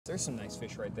There's some nice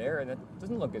fish right there, and it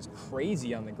doesn't look as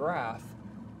crazy on the graph.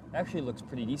 It actually looks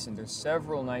pretty decent. There's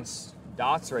several nice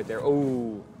dots right there.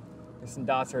 Oh, there's some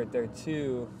dots right there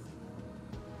too.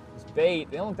 This bait,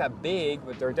 they don't look that big,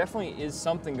 but there definitely is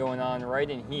something going on right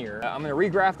in here. I'm gonna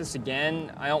regraph this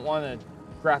again. I don't wanna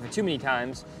graph it too many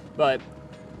times, but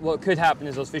what could happen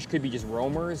is those fish could be just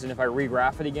roamers, and if I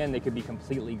regraph it again, they could be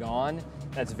completely gone.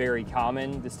 That's very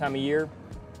common this time of year.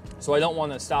 So I don't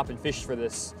wanna stop and fish for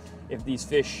this if these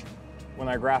fish, when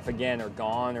I graph again, are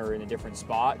gone or in a different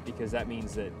spot, because that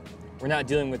means that we're not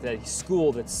dealing with a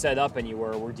school that's set up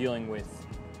anywhere, we're dealing with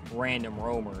random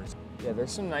roamers. Yeah,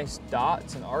 there's some nice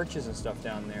dots and arches and stuff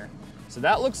down there. So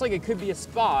that looks like it could be a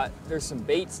spot. There's some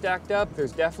bait stacked up.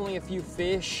 There's definitely a few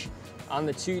fish on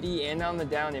the 2D and on the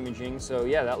down imaging. So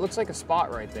yeah, that looks like a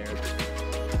spot right there.